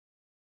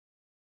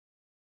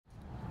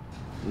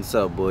What's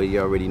up, boy? You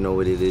already know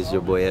what it is.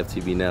 Your boy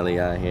FTB Nelly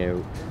out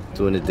here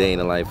doing the day in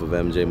the life of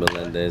MJ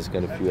Melendez.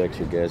 Got a few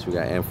extra guests. We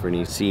got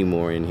Anthony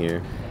Seymour in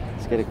here.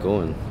 Let's get it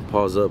going.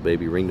 Pause up,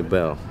 baby. Ring the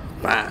bell.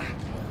 Bah!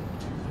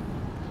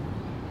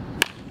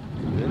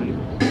 You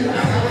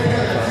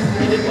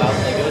did well.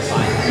 Like, it was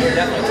fine. You're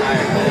definitely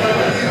tired.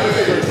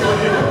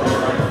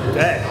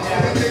 Dang.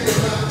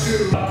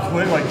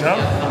 Quit like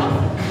jump?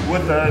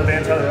 With the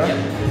advanced other up?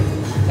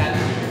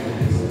 10.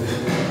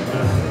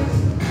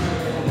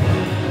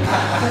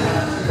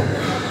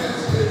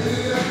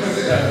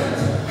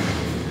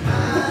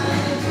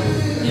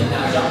 Yeah,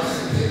 now jumps.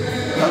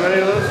 How many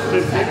of those?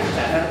 15? 10.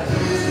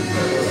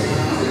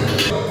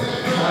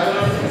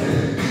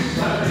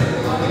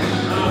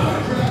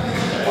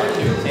 Part 2,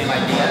 same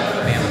idea.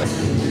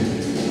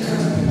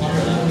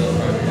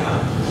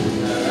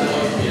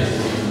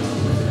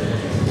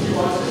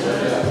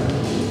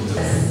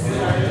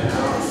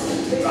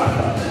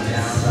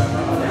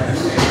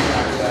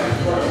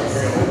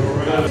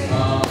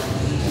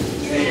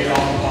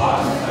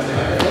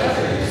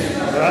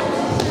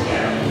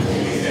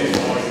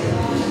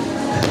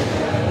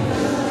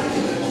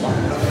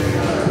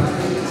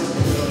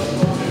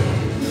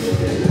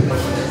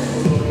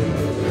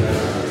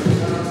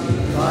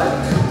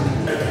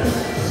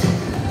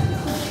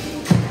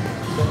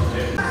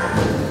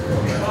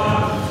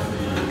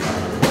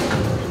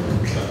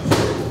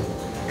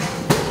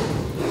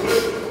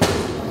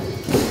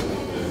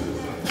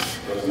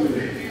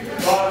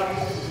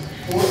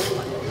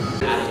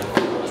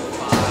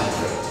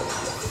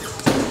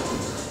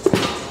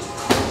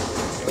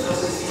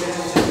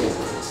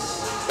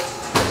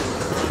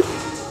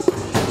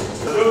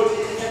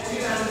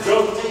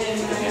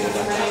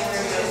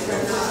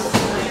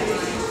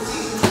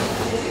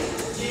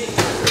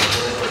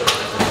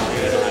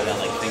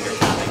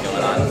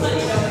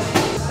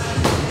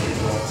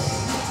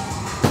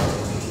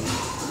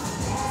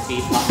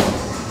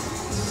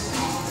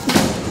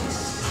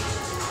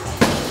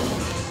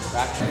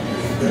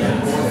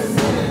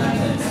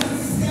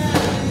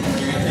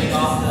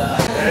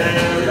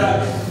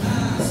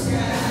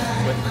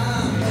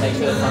 Make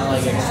sure the front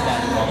leg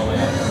extends all the way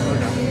up.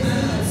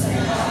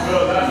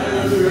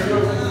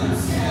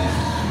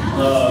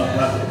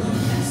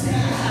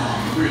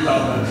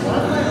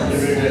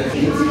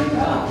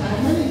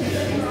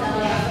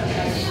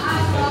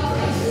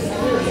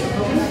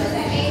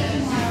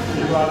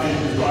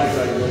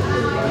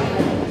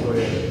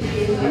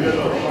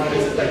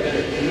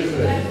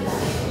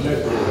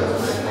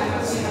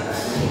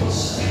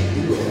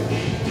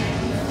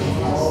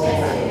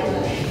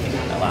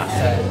 The last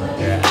set.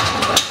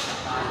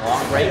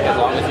 Long break as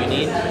long as you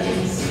need.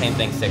 Same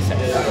thing, 6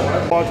 seconds.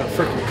 Quads are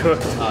freaking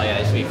cooked. Oh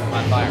yeah, they should be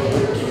on fire.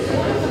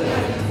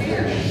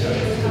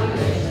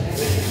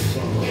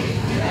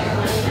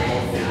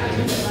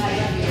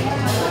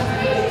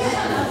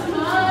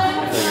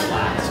 Feel your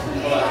lats.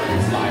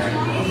 Firing.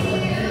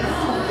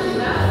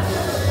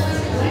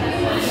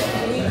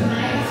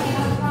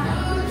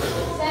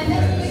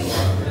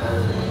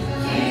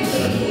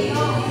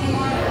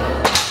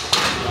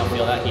 Don't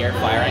feel that here,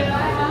 firing.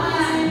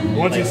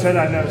 Once you said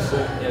I noticed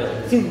it.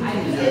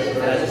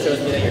 That just shows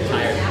me that you're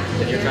tired,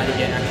 because you're trying to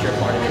get extra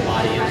part of your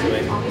body into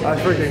it. My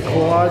freaking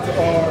quads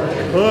are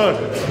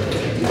cooked.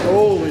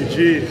 Holy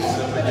jeez.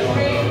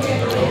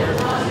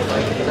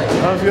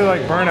 That was good,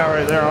 like burnout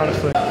right there,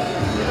 honestly.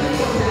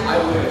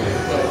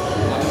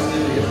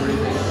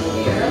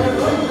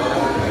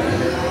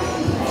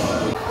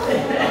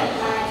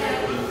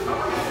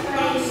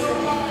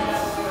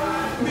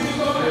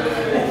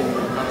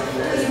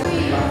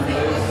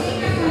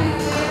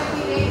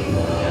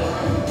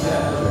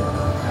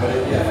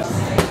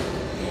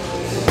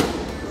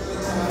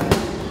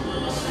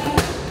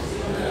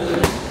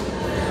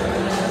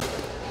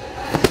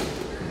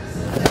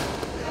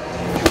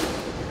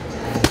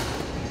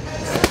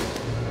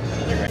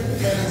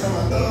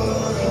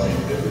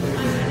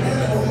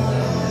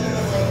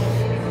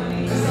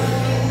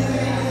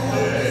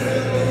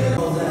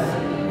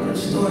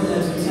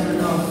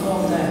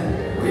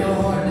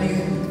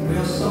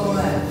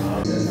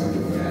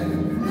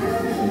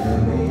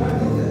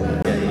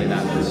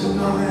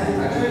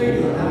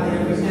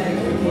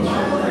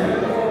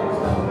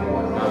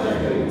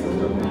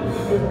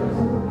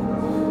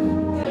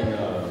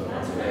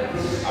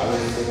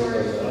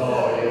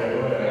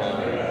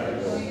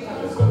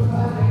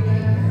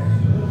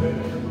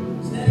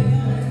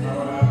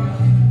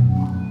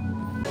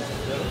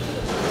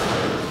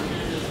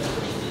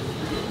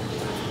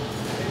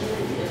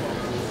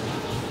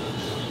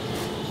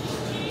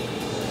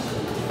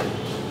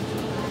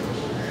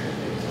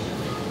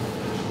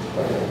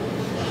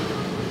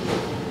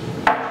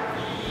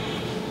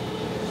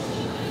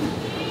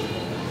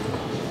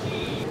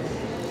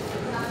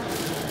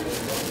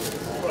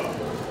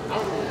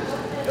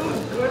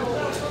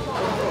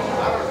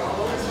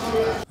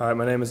 All right,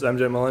 my name is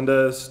MJ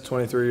Melendez,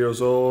 23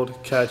 years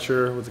old,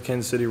 catcher with the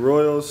Kansas City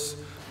Royals.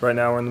 Right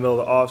now we're in the middle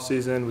of the off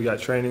season. We got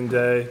training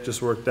day,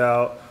 just worked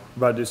out. We're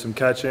about to do some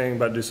catching,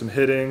 about to do some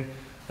hitting,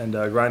 and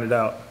grind it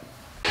out.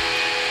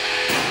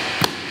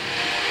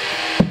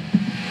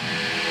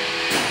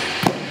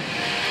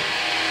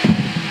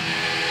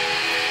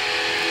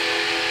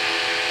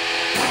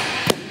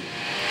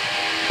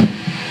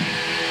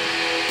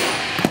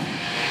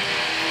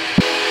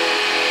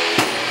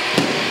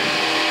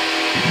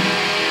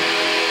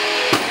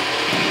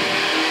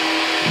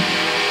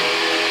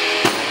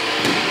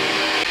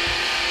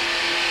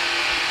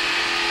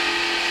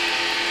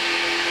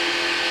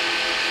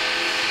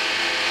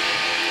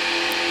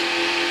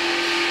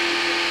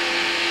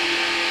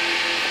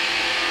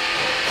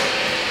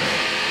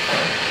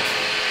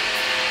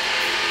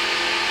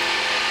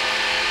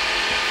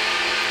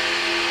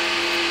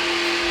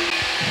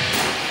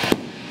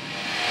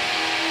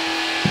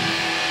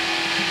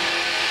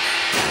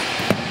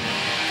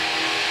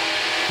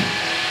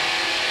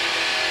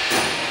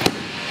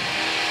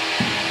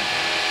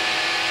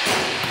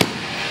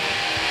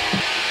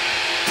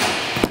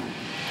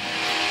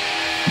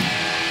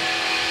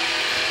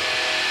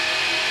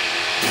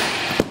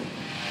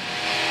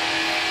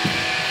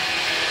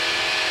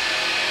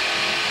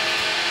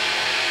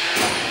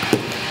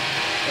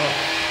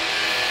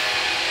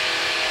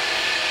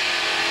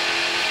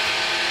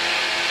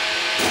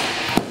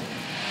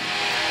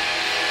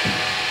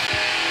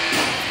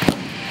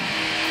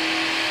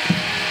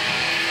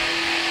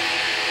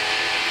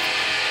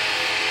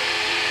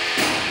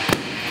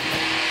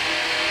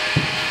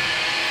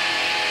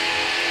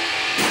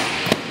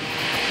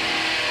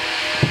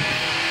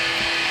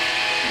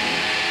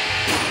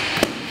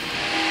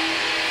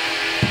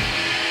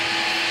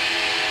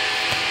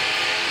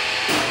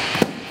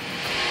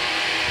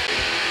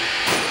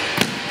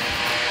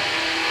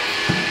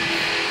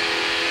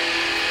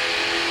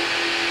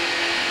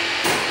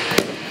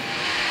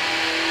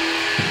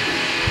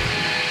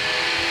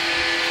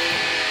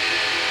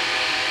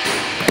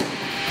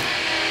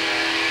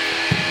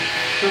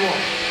 Come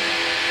on.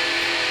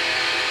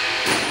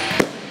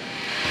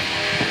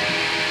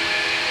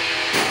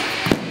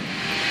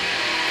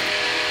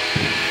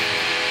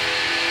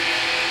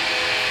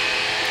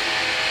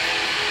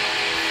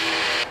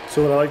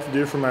 So what I like to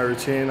do for my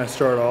routine, I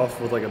start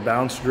off with like a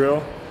bounce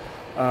drill.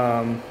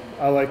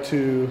 I like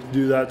to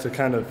do that to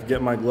kind of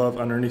get my glove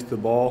underneath the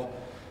ball.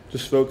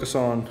 Just focus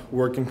on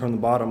working from the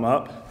bottom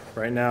up.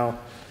 Right now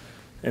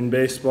in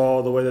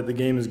baseball, the way that the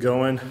game is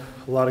going,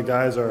 a lot of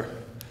guys are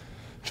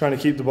trying to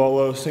keep the ball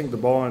low, sink the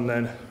ball, and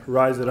then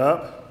rise it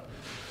up.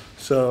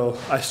 So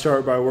I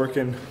start by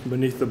working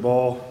beneath the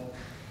ball.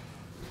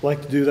 I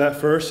like to do that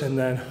first, and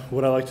then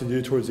what I like to do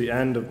towards the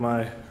end of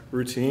my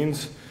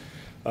routines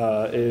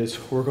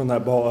is work on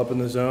that ball up in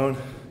the zone.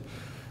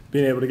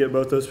 Being able to get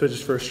both those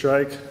pitches for a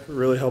strike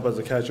really help as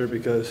a catcher,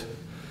 because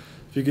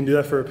if you can do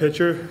that for a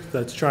pitcher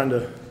that's trying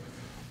to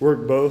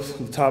work both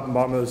the top and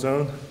bottom of the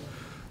zone,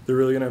 they're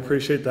really going to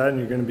appreciate that, and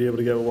you're going to be able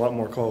to get a lot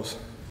more calls.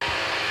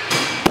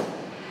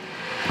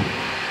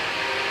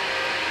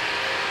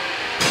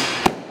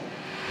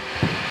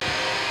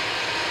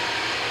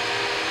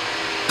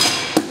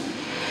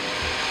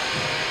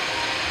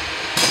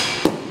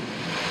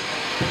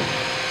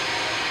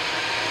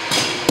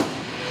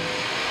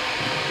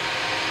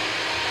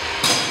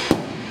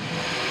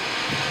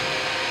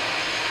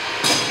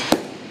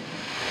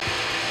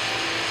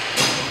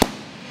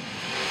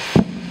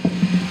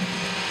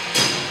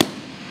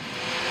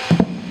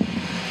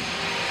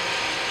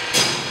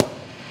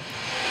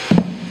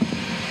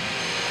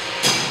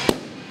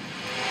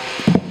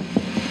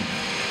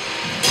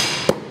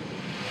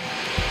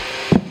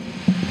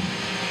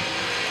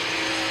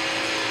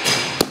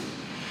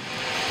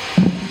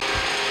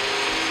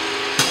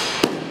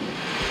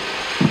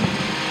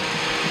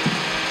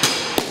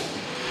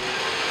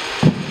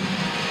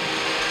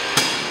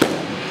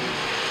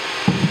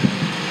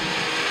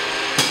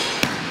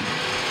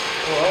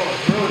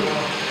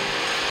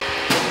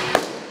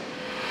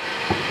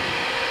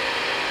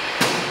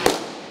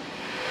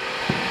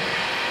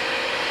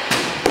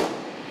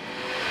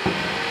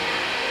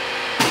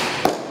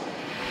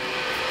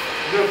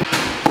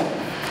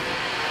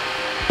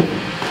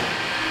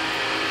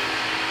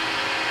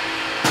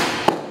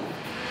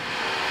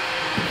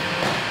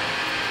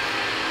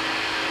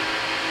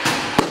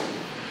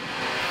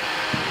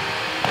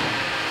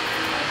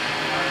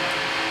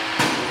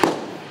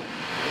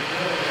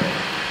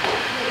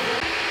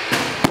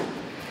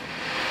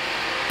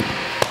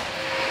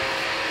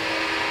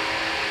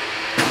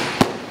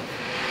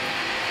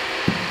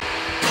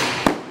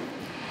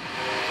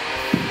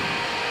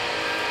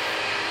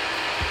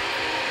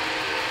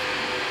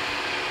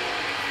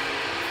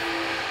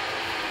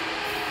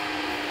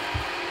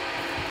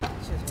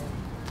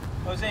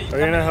 Jose, Are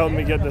you gonna help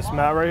me get this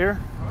mat right here?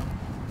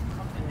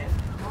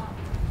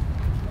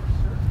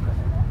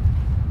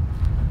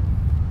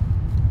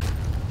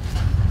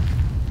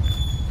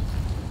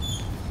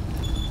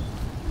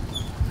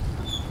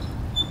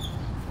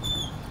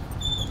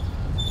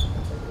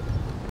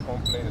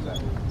 Home plate is that?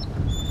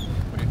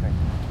 What do you think?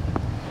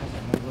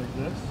 Move like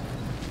this.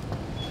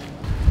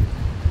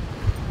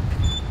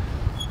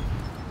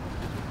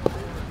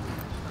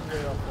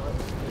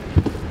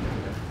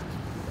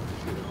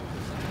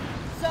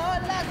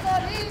 Sola,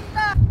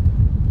 solita.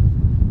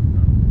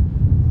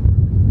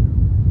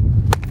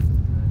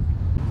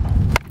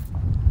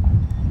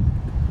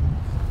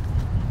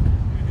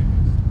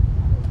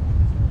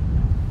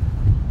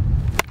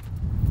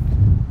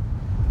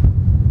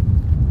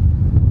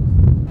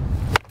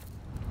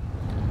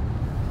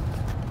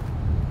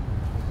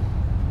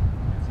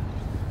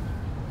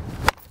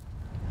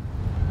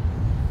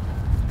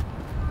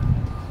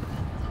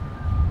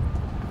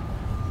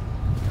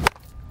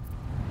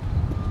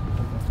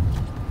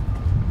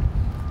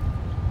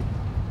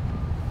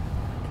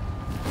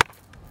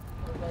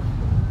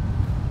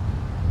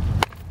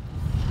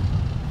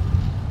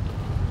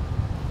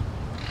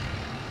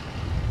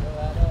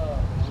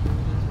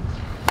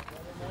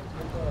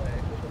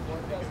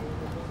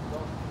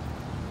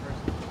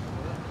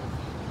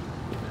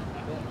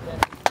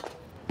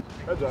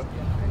 Heads up.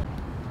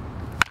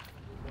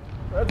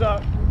 Heads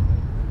up.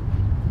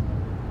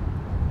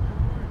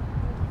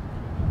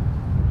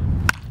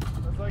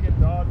 That's like a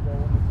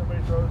dodgeball when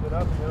somebody throws it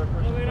up and the other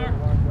person throws the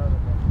wrong side of it.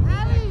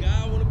 Ali. God,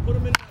 I want to put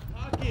him in my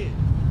pocket.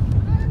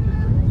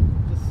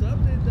 What's up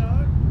there,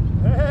 dog?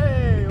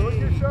 Hey, look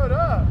who showed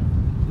up.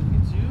 Look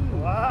at you.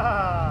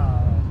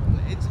 Wow.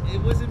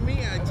 It wasn't me.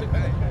 I hitched the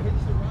ride.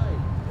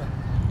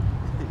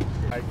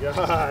 My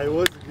guy,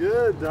 what's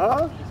good,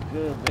 dog?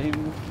 Good, baby.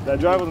 That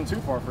drive wasn't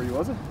too far for you,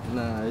 was it?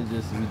 Nah, it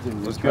just we took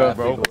What's good,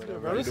 bro? What's good,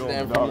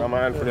 brother? Dog, I'm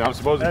Anthony. I'm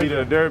supposed to be to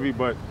the Derby,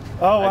 but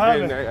Oh, what I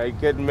happened?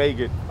 couldn't make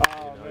it.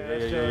 Oh, man.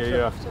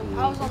 Yeah.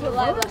 I was on the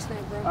live last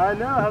night, bro. I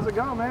know. How's it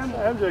going, man?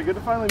 MJ, good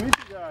to finally meet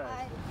you guys.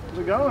 Hi. How's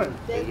it going?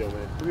 Thank you,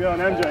 How's it going,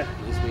 MJ?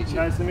 Nice to meet you.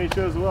 Nice to meet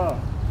you as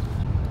well.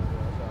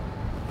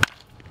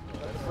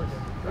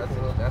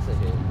 That's a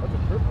hit. That's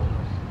a triple.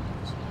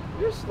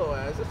 You're slow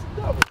ass. That's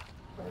a double.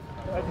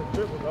 That's a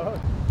triple, dog.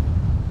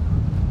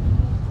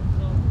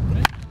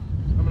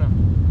 Coming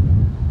out.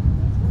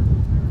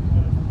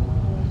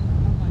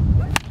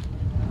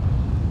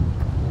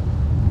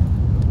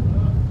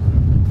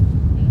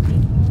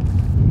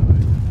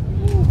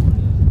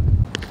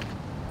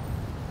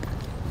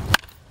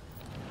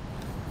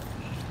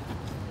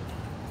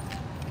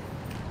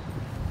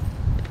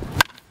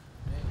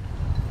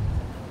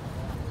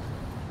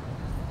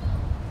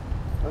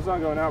 That's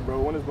not going out, bro.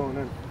 One is blowing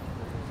in.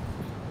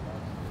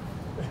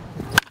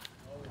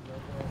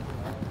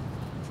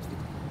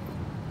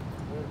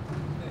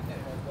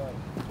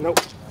 Nope.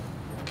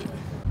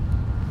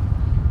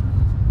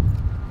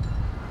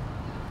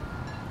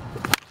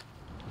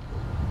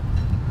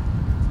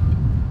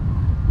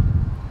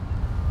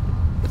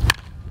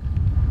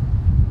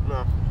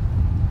 No.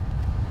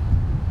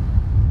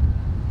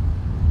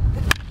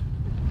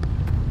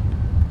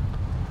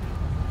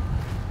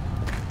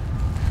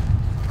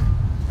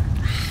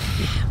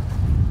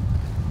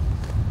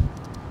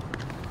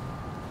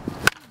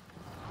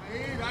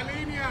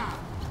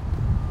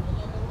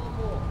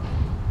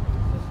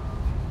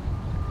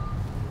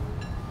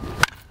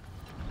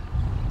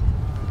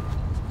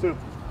 Two.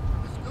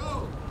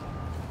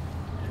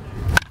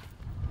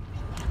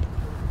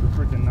 The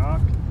freaking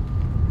knock.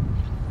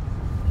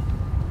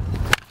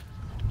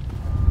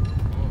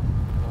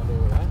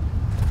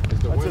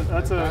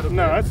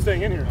 That's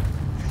staying in here.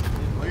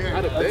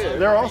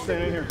 They're all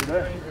staying in here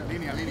today.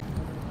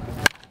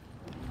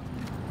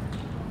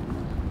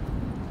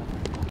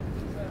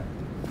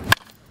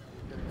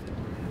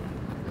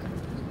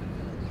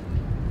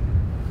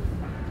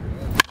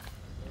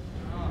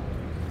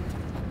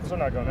 They're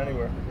not going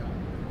anywhere.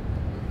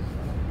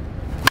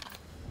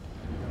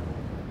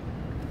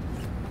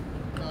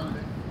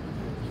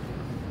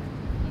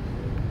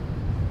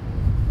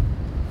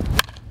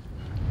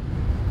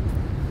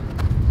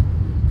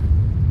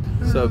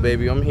 So,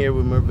 baby, I'm here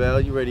with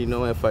Mervell. You already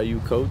know,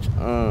 FIU coach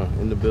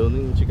in the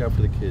building. What you got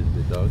for the kids,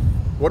 big dog?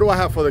 What do I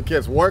have for the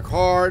kids? Work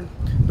hard.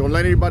 Don't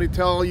let anybody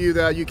tell you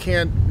that you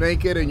can't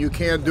make it and you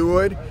can't do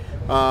it.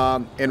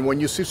 And when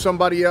you see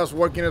somebody else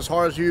working as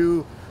hard as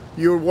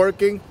you're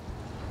working,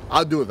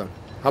 I'll do them.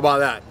 How about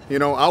that? You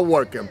know, I'll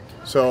work them.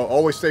 So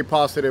always stay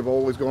positive,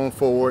 always going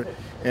forward,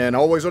 and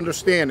always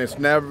understand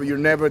you're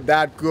never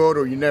that good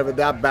or you're never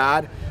that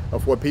bad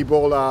of what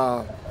people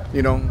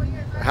you know,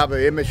 have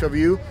an image of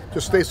you.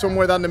 Just stay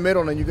somewhere down the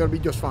middle and you're gonna be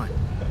just fine.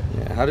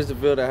 Yeah. How does it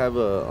feel to have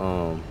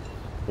a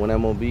one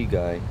MLB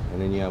guy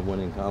and then you have one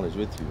in college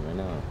with you right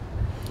now?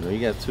 You know,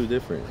 you're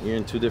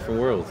in two different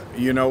worlds.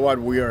 You know what?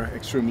 We are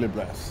extremely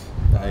blessed.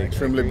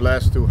 Extremely agree.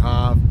 blessed to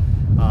have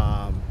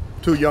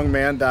two young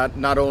men that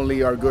not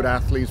only are good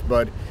athletes,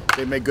 but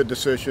they make good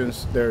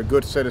decisions. They're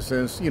good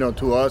citizens, you know,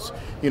 to us.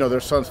 You know, they're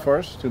sons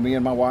first, to me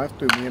and my wife,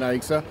 to me and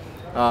Aixa.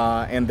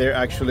 And they're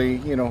actually,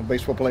 you know,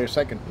 baseball players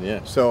second.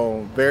 Yeah.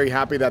 So very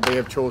happy that they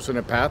have chosen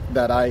a path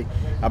that I've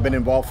been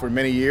involved for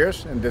many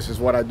years, and this is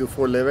what I do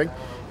for a living.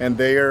 And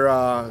they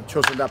are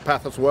chosen that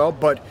path as well.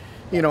 But,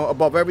 you know,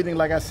 above everything,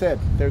 like I said,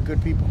 they're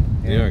good people.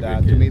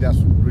 And to me, that's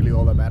really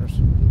all that matters.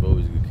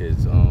 Always good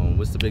kids.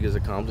 What's the biggest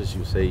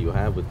accomplishment you say you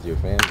have with your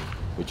family,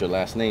 with your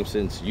last name?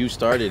 Since you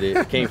started it,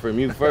 it came from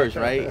you first,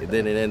 right? And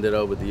then it ended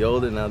up with the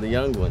older, now the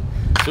young one.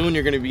 Soon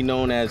you're going to be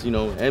known as, you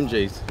know,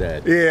 MJ's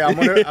dad. Yeah,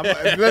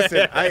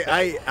 listen,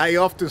 I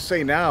often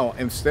say now,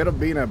 instead of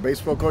being a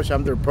baseball coach,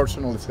 I'm their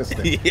personal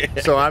assistant. Yeah.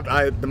 So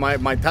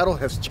my title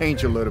has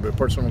changed a little bit,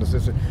 personal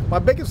assistant. My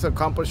biggest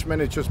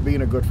accomplishment is just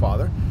being a good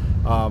father.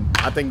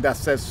 I think that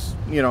sets,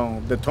 you know,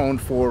 the tone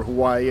for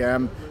who I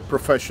am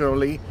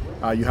professionally.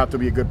 You have to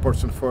be a good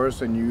person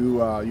first, and you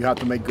have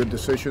to make good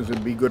decisions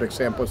and be good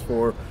examples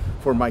for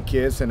my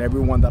kids and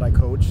everyone that I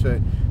coach.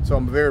 So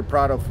I'm very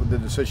proud of the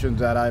decisions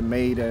that I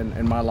made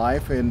in my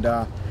life, and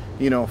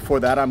you know, for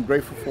that I'm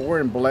grateful for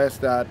and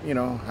blessed that, you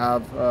know,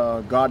 have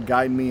God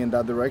guide me in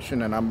that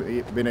direction, and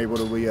I've been able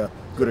to be a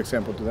good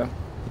example to them.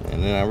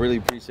 And then I really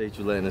appreciate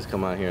you letting us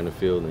come out here in the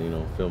field and, you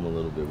know, film a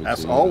little bit with you.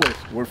 As always,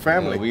 we're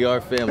family. Yeah, we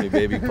are family,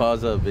 baby.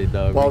 Pause up, big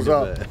dog. Pause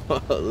up.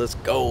 Let's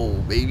go,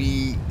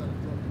 baby.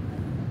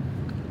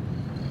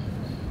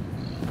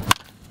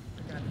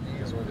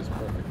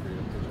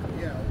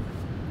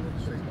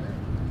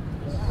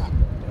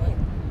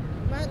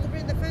 I have to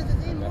bring the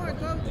fences in more,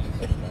 coach.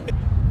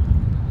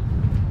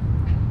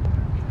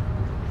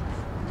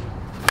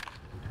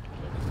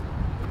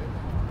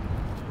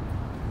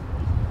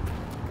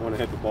 I want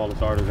to hit the ball as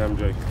hard as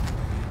MJ.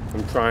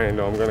 I'm trying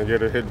though. I'm gonna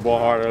get it hit the ball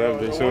harder than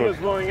MJ The soon. one is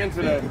blowing in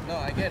today. No,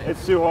 I get it.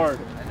 It's too hard.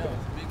 I know.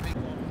 It's big.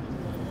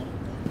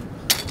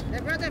 They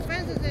brought the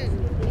fences in.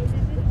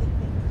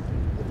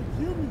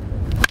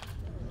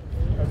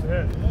 That's a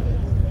hit.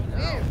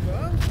 There, bro.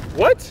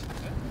 What?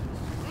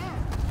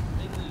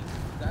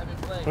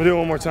 We'll do it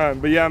one more time.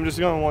 But yeah, I'm just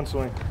going one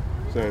swing.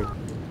 Same.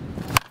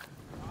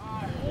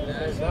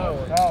 Foul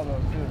though,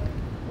 too.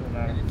 Doesn't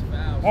matter.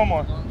 One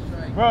more.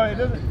 Bro, it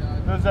doesn't.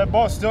 That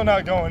ball's still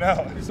not going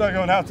out. It's not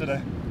going out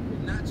today.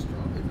 Not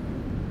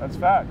strong. That's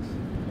facts.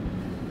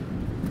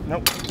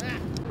 Nope.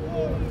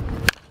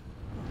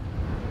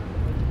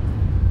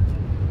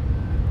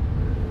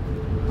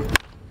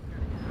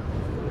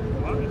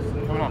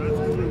 Come on.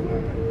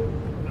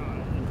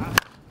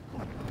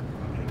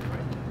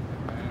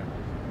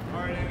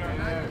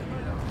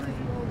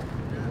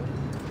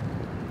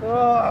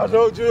 Oh,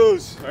 no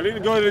juice. I need to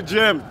go to the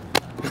gym.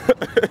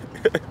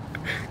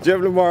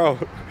 Gym tomorrow.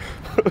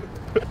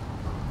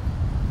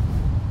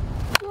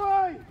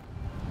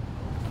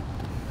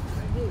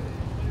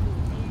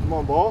 Come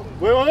on, ball.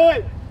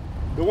 Wait.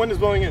 The wind is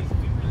blowing in.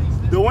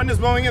 The wind is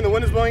blowing in. The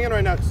wind is blowing in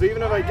right now. So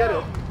even if I get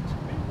it.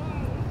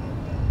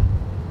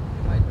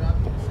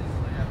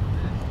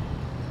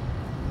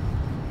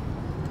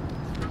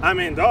 I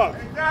mean, dog.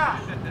 Give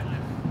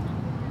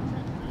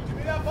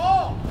me that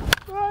ball.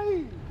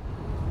 Right.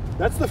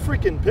 That's the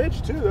freaking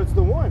pitch too. That's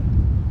the one.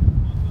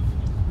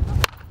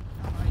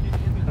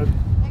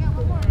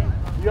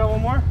 You got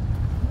one more?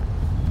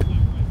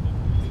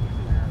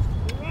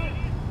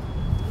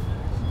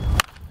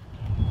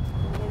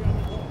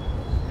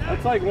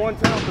 That's like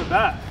 110 off the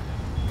bat.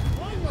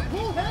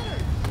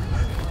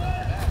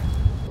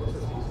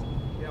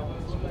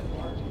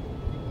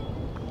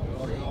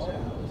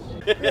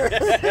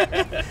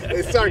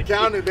 They start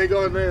counting. They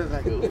go in there. It's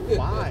like, oh,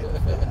 5.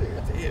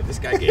 Damn, this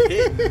guy get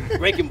hit.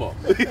 Breaking ball.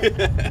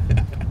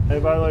 Hey,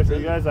 by the way, for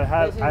you guys,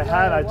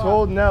 I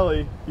told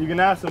Nelly, you can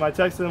ask him, I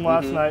texted him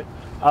last night,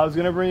 I was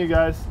gonna bring you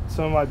guys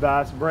some of my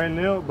bats, brand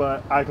new,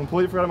 but I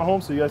completely forgot them at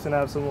home, so you guys can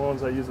have some of the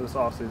ones I use this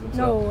off season.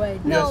 No way.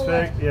 You guys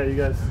pick? Yeah, you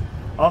guys.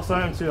 I'll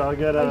sign them too. I'll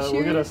get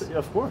we'll get a,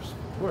 of course.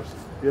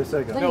 You guys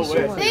take it. No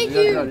way. Thank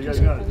you. You guys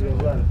got it. You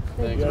guys got it.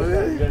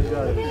 You guys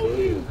got it.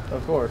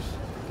 Of course.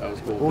 That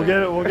was cool. We'll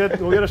get a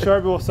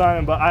Sharpie. We'll sign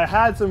them. But I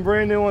had some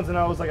brand new ones, and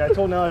I was like, I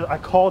told Nelly, I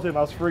called him.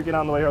 I was freaking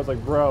out on the way here. I was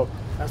like, bro.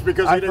 That's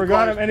because I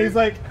forgot him, and he's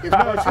like,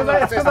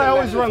 because I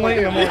always run late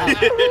in the morning.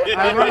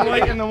 I run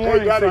late in the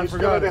morning, so I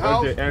forgot it.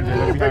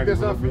 MJ, pick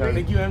this up for me.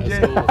 Thank you,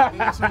 MJ.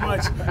 Thank you so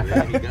much.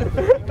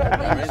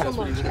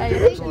 Thank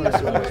you so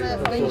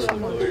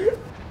much.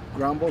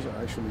 Ground balls are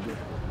actually good.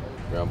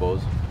 Ground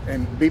balls.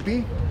 And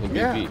BP? And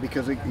Yeah, BP.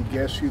 because it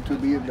gets you to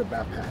be in the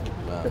back pad.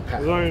 Wow. The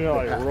pad. As long as you're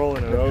not like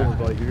rolling it over,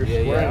 but like you're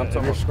I'm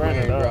talking about squaring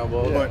it ground up.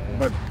 balls.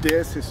 But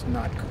this is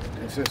not good.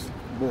 It's just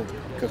bull.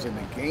 Because in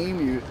the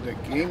game, the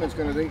game is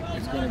gonna get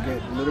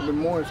a little bit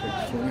more. It's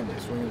like swinging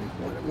this.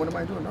 What am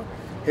I doing? No,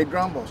 hit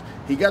ground balls.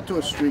 He got to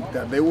a streak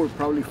that they were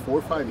probably 4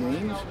 or 5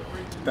 games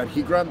that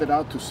he grounded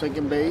out to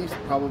second base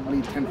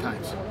probably 10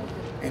 times.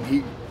 And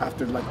he,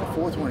 after like the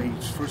 4th one,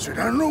 he's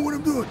frustrated. I don't know what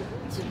I'm doing.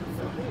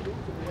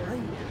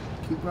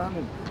 Keep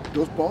grounding.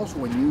 Those balls,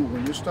 when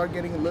you start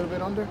getting a little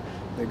bit under,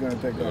 they're gonna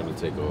take off.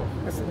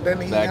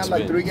 Then he had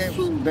like 3 games.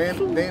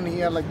 Then he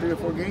had like 3 or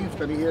 4 games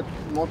that he hit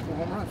multiple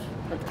home runs.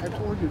 I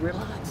told you,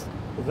 relax.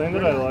 The thing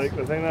that I like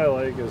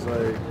is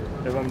like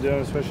if I'm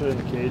doing, especially in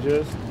the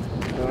cages,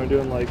 when I'm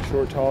doing like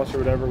short toss or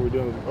whatever, we're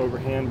doing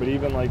overhand, but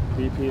even like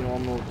BP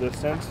normal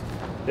distance,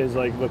 is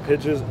like the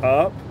pitches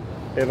up.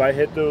 If I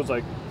hit those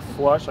like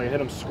flush, like I hit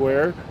them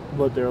square,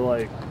 but they're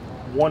like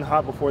 1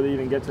 hop before they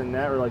even get to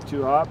net or like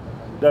 2 hop,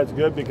 that's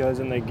good because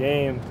in the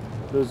game,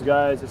 those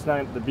guys, it's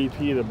not the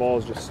BP, the ball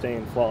is just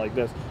staying flat like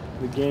this.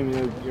 The game,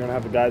 you're gonna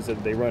have the guys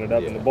that they run it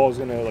up and the ball's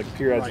gonna like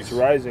appear as it's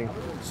rising.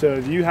 So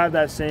if you have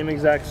that same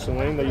exact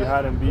swing that you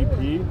had in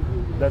BP,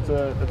 that's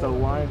a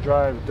line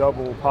drive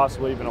double,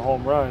 possibly even a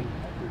home run.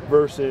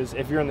 Versus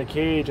if you're in the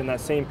cage and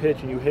that same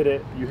pitch and you hit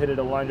it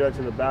a line drive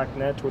to the back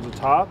net towards the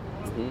top,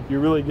 you're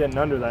really getting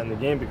under that in the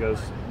game because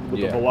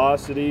with the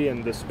velocity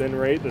and the spin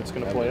rate that's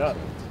gonna play up.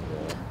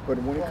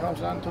 But when it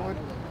comes down to it,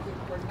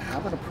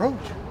 have an approach.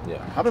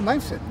 Yeah. Have a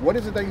mindset. What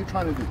is it that you're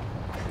trying to do?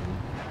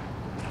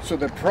 So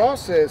the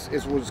process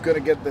is what's going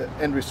to get the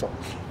end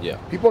results. Yeah.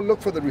 People look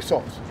for the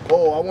results.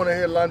 Oh, I want to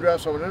hit line drive.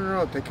 So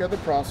no. Take care of the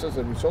process.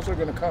 The results are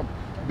going to come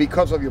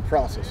because of your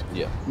process.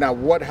 Yeah. Now,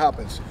 what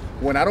happens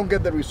when I don't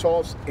get the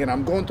results and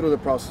I'm going through the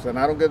process and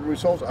I don't get the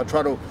results? I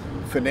try to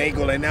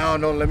finagle and now,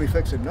 no, let me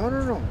fix it. No.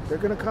 They're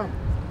going to come.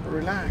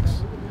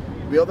 Relax.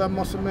 Build that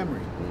muscle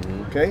memory.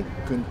 Okay.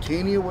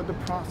 Continue with the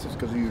process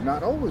because you're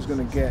not always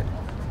going to get.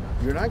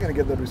 You're not going to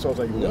get the results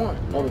that you want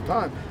all the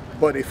time.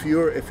 But if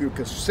you're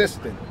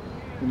consistent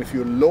and if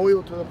you're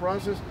loyal to the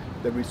process,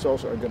 the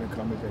results are going to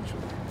come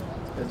eventually.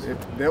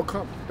 They'll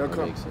come. They'll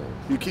come.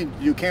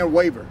 You can't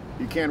waver.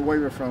 You can't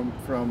waver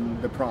from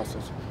the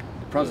process.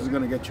 The process is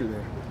going to get you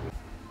there.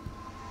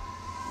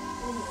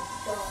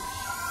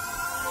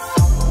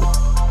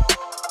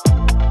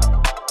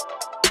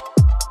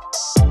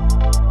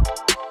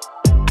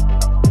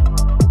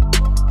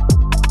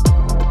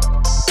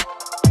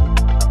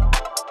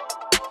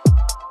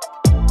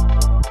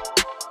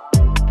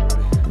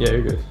 Yeah,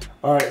 you're good.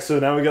 All right, so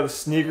now we got the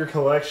sneaker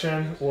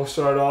collection. We'll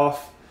start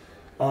off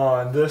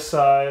on this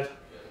side.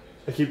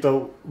 I keep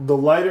the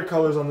lighter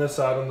colors on this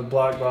side on the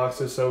black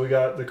boxes. So we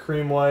got the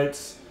cream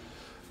whites,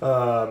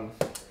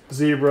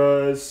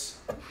 zebras,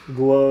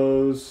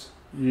 glows,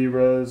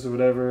 Yibras, or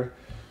whatever.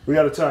 We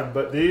got a ton,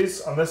 but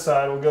these on this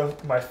side, we'll go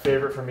with my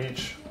favorite from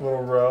each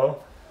little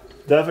row.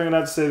 Definitely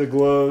gonna have to say the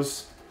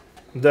glows.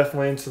 I'm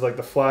definitely into like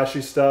the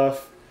flashy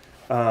stuff.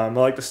 I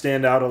like to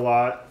stand out a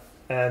lot.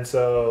 And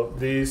so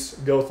these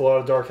go with a lot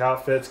of dark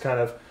outfits, kind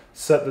of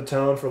set the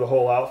tone for the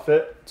whole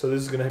outfit. So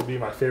this is going to be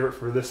my favorite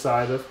for this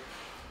side of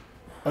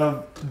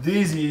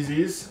these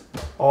Yeezys.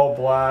 All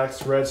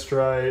blacks, red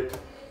stripe,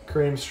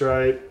 cream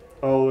stripe,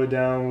 all the way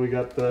down. We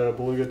got the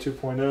Beluga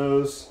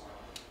 2.0s,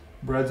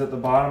 breads at the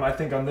bottom. I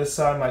think on this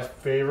side, my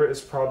favorite is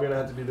probably going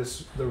to have to be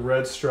the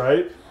red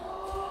stripe.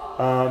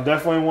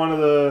 Definitely one of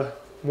the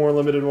more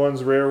limited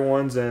ones, rare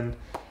ones, and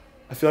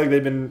I feel like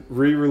they've been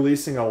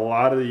re-releasing a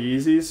lot of the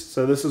Yeezys.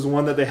 So this is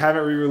one that they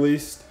haven't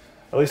re-released,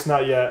 at least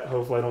not yet.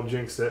 Hopefully I don't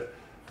jinx it.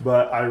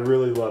 But I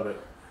really love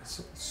it.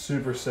 It's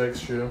super sick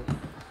shoe.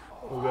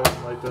 We'll go ahead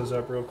and light those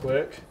up real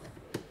quick.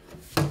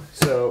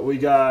 So we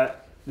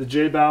got the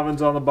J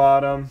Balvin's on the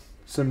bottom,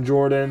 some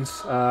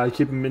Jordans. I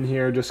keep them in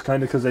here just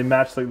kind of because they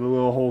match like the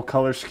little whole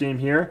color scheme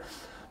here.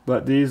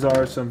 But these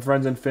are some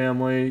friends and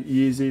family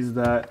Yeezys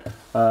that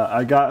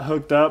I got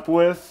hooked up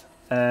with,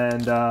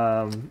 and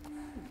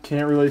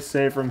can't really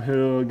say from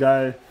who. A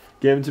guy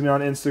gave them to me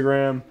on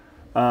Instagram.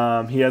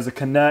 He has a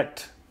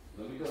connect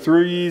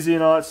through Yeezy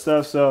and all that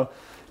stuff. So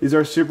these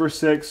are super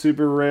sick,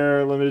 super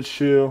rare, limited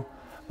shoe.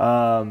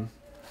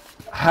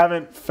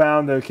 Haven't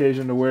found the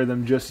occasion to wear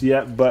them just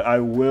yet, but I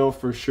will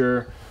for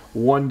sure.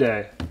 One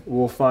day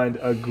we'll find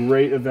a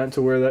great event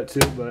to wear that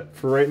to, but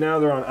for right now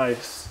they're on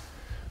ice.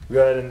 We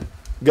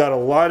got a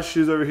lot of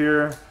shoes over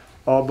here,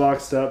 all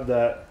boxed up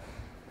that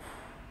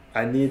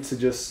I need to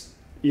just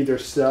either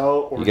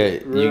sell or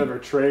get rid of or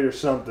trade or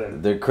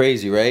something. They're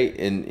crazy, right?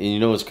 And you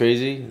know what's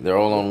crazy? They're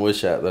all on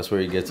Wish app. That's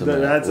where you get them.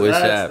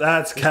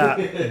 That's cap.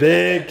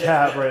 Big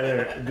cap right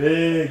there.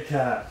 Big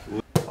cap.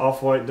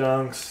 Off-white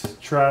dunks,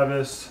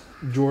 Travis,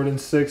 Jordan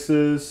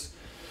 6s.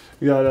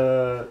 We got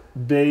a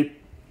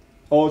Bape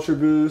Ultra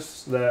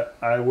Boost that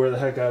I wear the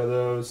heck out of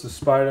those. The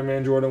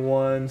Spider-Man Jordan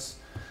 1s.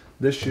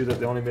 This shoe that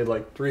they only made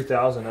like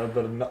 3,000 of,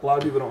 but a lot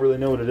of people don't really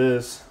know what it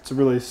is. It's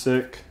really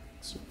sick.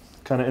 It's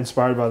kind of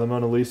inspired by the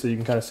Mona Lisa. You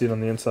can kind of see it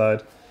on the inside.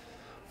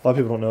 A lot of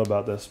people don't know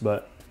about this,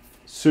 but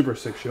super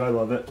sick shoe. I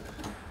love it.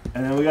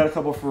 And then we got a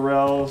couple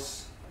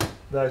Pharrells,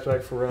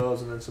 back-to-back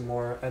Pharrells, and then some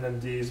more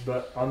NMDs.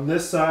 But on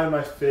this side,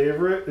 my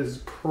favorite is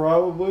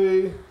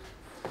probably,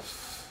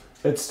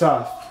 it's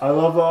tough. I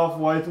love the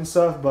off-white and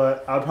stuff,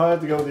 but I'd probably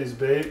have to go with these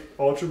Bape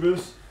Ultra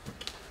Boosts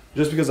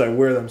just because I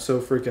wear them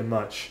so freaking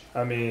much.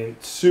 I mean,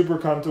 super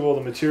comfortable.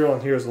 The material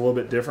in here is a little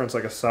bit different. It's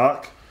like a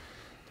sock.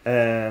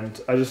 And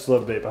I just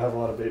love Bape. I have a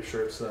lot of Bape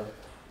shirts, though.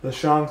 The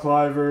Sean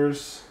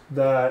Clivers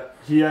that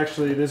he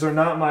actually, these are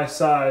not my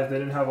size. They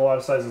didn't have a lot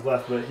of sizes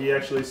left, but he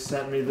actually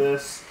sent me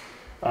this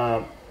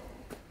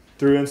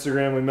through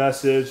Instagram. We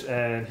messaged,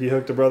 and he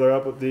hooked a brother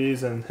up with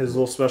these and his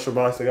little special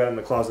box I got in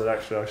the closet,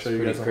 actually. I'll show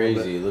you guys. Pretty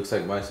crazy. It looks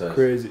like my size.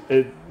 Crazy.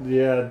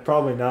 Yeah,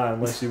 probably not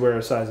unless you wear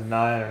a size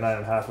 9 or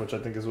 9.5, which I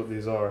think is what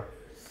these are.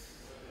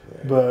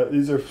 Yeah. But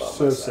these are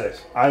so sick.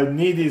 I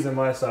need these in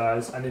my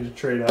size. I need to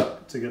trade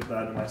up to get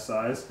that in my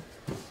size.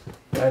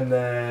 And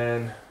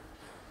then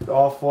the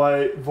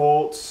off-white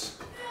Volts,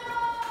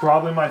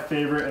 probably my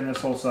favorite in this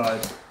whole side.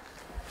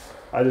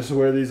 I just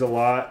wear these a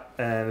lot,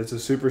 and it's a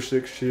super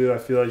sick shoe. I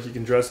feel like you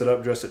can dress it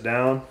up, dress it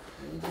down.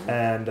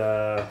 And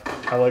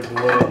I like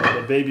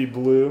the baby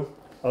blue.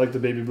 I like the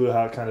baby blue,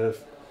 how it kind of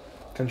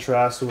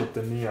contrasts with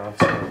the neon.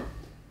 So.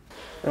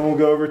 And we'll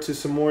go over to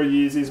some more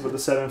Yeezys, but the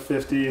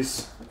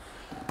 750s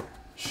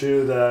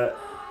shoe that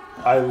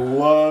I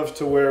love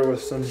to wear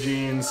with some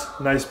jeans,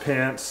 nice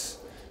pants,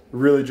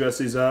 really dress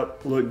these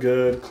up, look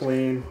good,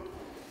 clean.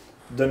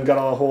 Doesn't got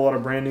a whole lot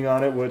of branding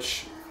on it,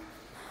 which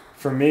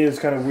for me it's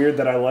kind of weird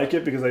that I like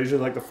it because I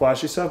usually like the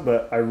flashy stuff,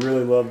 but I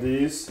really love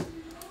these.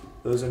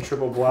 Those in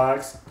triple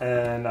blacks,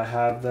 and I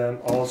have them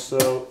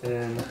also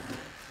in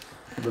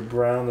the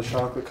brown, the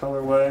chocolate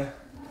colorway.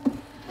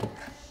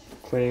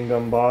 Clean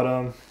gum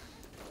bottom.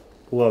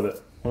 Love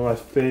it. One of my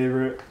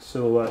favorite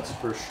silhouettes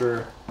for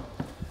sure.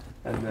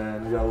 And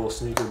then we got a little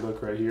sneaker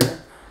book right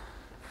here.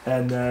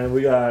 And then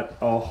we got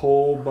a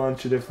whole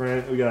bunch of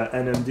different, we got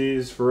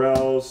NMDs,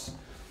 Pharrells,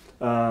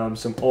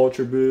 some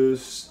Ultra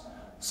Boosts,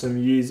 some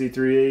Yeezy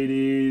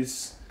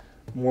 380s,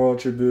 more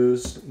Ultra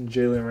Boosts,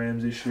 Jalen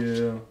Ramsey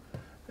shoe,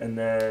 and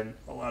then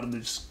a lot of the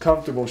just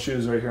comfortable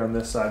shoes right here on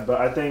this side. But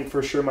I think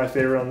for sure my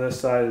favorite on this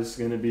side is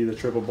going to be the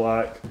triple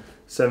black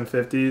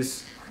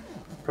 750s.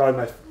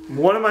 Probably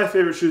one of my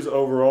favorite shoes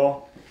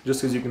overall,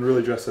 just because you can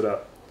really dress it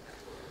up.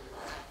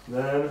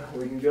 Then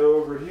we can go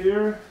over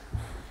here,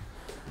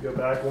 go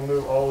back, we'll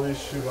move all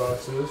these shoe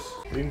boxes.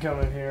 You can come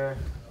in here.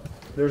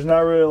 There's not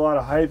really a lot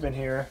of hype in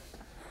here,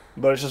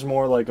 but it's just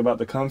more like about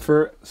the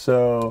comfort.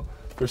 So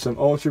there's some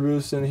Ultra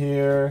Boosts in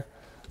here,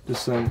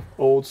 just some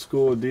old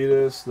school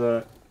Adidas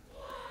that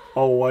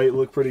all white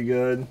look pretty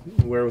good,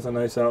 wear with a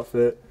nice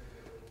outfit.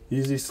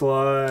 Easy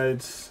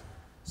slides,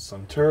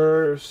 some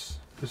Turfs,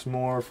 just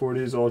more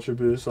 40s, Ultra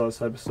Boosts, all this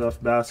type of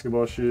stuff,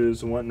 basketball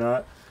shoes and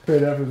whatnot.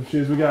 Straight after the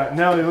shoes we got.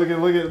 Nelly, look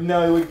at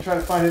Nelly,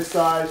 trying to find his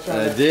size.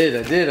 I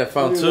did. I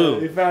found two.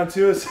 You found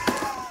two.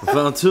 I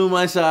found two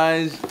my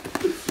size.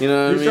 You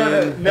know what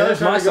I mean? Nelly's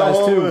my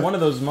size too. One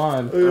of those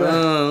mine.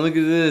 Look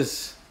at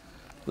this.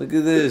 Look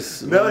at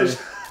this.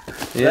 Nelly's.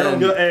 Yeah.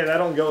 That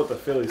don't go with the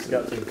Phillies.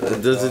 Does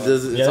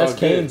it? Yeah, that's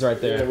Canes right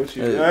there.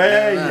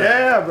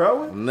 Yeah,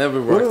 bro. I'll never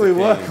rock the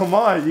Canes. Come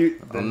on,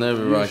 I'll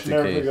never rock the Canes. You should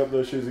never pick up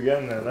those shoes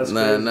again. Then that's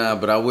crazy. Nah,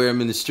 but I wear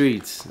them in the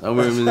streets.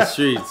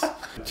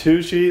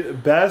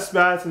 Tucci, best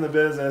bats in the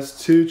business.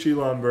 Tucci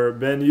Lumber.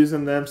 Been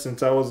using them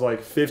since I was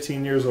like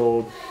 15 years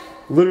old.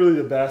 Literally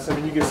the best. I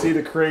mean, you can see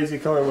the crazy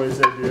colorways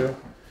they do.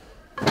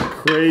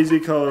 Crazy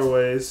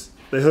colorways.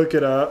 They hook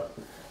it up.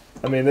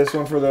 I mean, this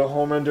one for the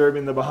home run derby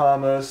in the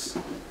Bahamas.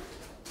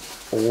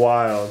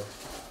 Wild.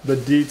 The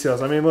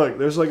details. I mean, look,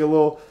 there's like a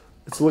little,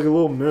 it's like a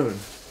little moon.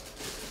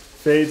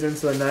 Fades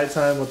into the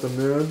nighttime with the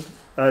moon.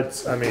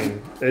 That's, I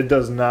mean, it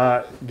does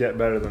not get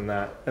better than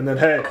that. And then,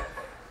 hey,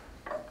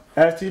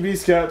 FTB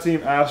Scout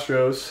Team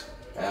Astros.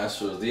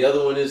 Astros. The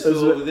other one is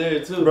still over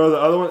there too. Bro, the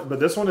other one, but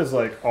this one is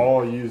like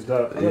all used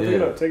up. Yeah. Take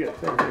it up, take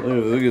it.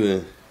 Look at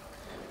that.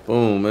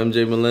 Boom,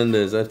 MJ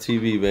Melendez,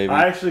 FTB, baby.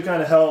 I actually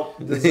kind of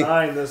helped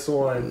design this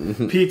one.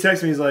 Pete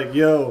texted me, he's like,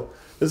 yo,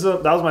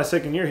 that was my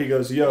second year. He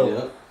goes,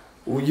 yo,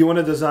 you want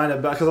to design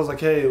it back? Because I was like,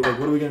 hey, like,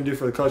 what are we going to do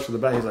for the colors for the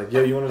back? He's like,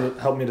 yo, you want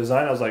to help me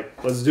design it? I was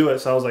like, let's do it.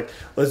 So I was like,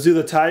 let's do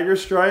the tiger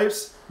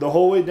stripes the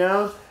whole way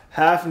down,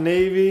 half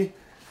navy,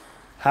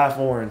 half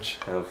orange.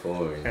 Half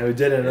orange. And we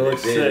did it, and it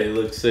looked sick. It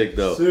looked sick,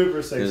 though.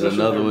 Super sick. There's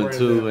another one,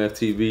 too,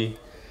 FTB.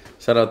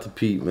 Shout out to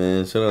Pete,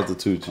 man. Shout out to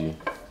Tucci.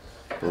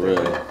 For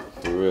real.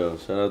 For real.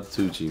 Shout out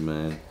to Tucci,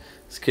 man.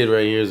 This kid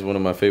right here is one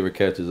of my favorite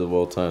catchers of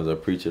all times. I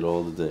preach it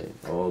all the day.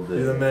 All day.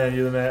 You're the man.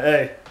 You're the man.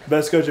 Hey,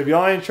 best coach. If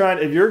y'all ain't trying,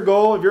 if you're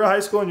high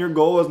school and your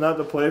goal is not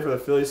to play for the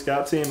Phillies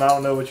scout team, I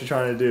don't know what you're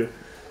trying to do.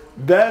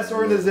 Best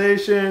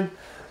organization,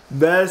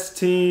 best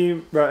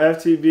team, bro.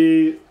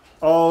 FTB,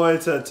 all the way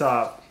to the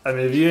top. I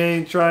mean, if you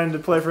ain't trying to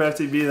play for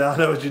FTB, then I don't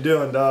know what you're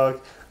doing,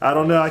 dog. I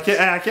don't know. I can't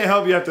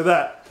help you after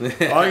that.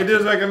 All I can do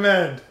is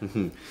recommend.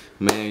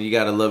 Man, you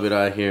gotta love it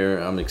out here.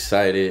 I'm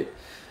excited.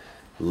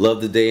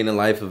 Love the day in the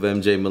life of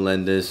MJ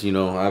Melendez. You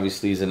know,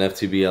 obviously he's an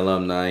FTB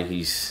alumni.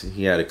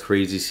 He had a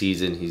crazy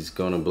season. He's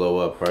gonna blow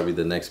up, probably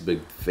the next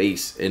big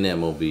face in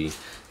MLB.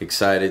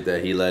 Excited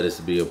that he let us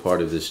be a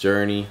part of this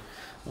journey.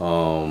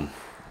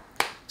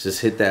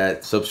 Just hit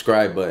that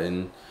subscribe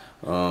button.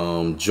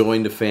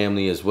 Join the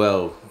family as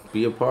well.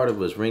 Be a part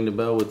of us. Ring the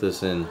bell with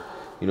us, and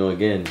you know,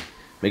 again,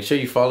 make sure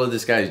you follow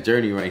this guy's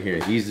journey right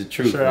here. He's the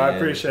truth. Sure, man. I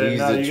appreciate it. He's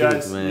No, the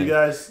truth, man. You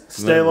guys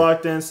stay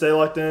locked in. Stay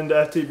locked in to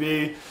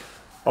FTB.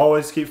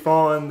 Always keep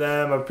following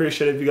them. I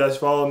appreciate it if you guys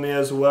follow me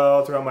as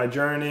well throughout my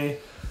journey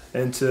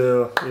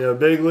into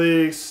big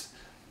leagues,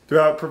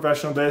 throughout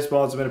professional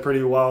baseball. It's been a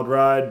pretty wild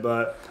ride,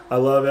 but I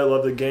love it.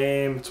 Love the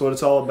game. It's what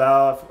it's all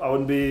about. I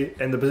wouldn't be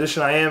in the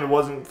position I am if it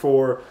wasn't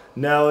for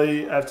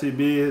Nelly,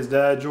 FTB, his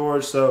dad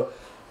George. So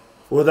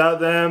without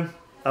them,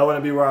 I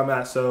wouldn't be where I'm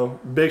at. So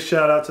big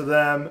shout out to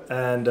them,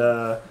 and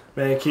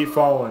man, keep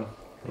following.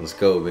 Let's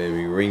go,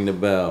 baby. Ring the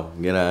bell.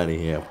 Get out of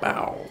here.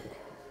 Bow.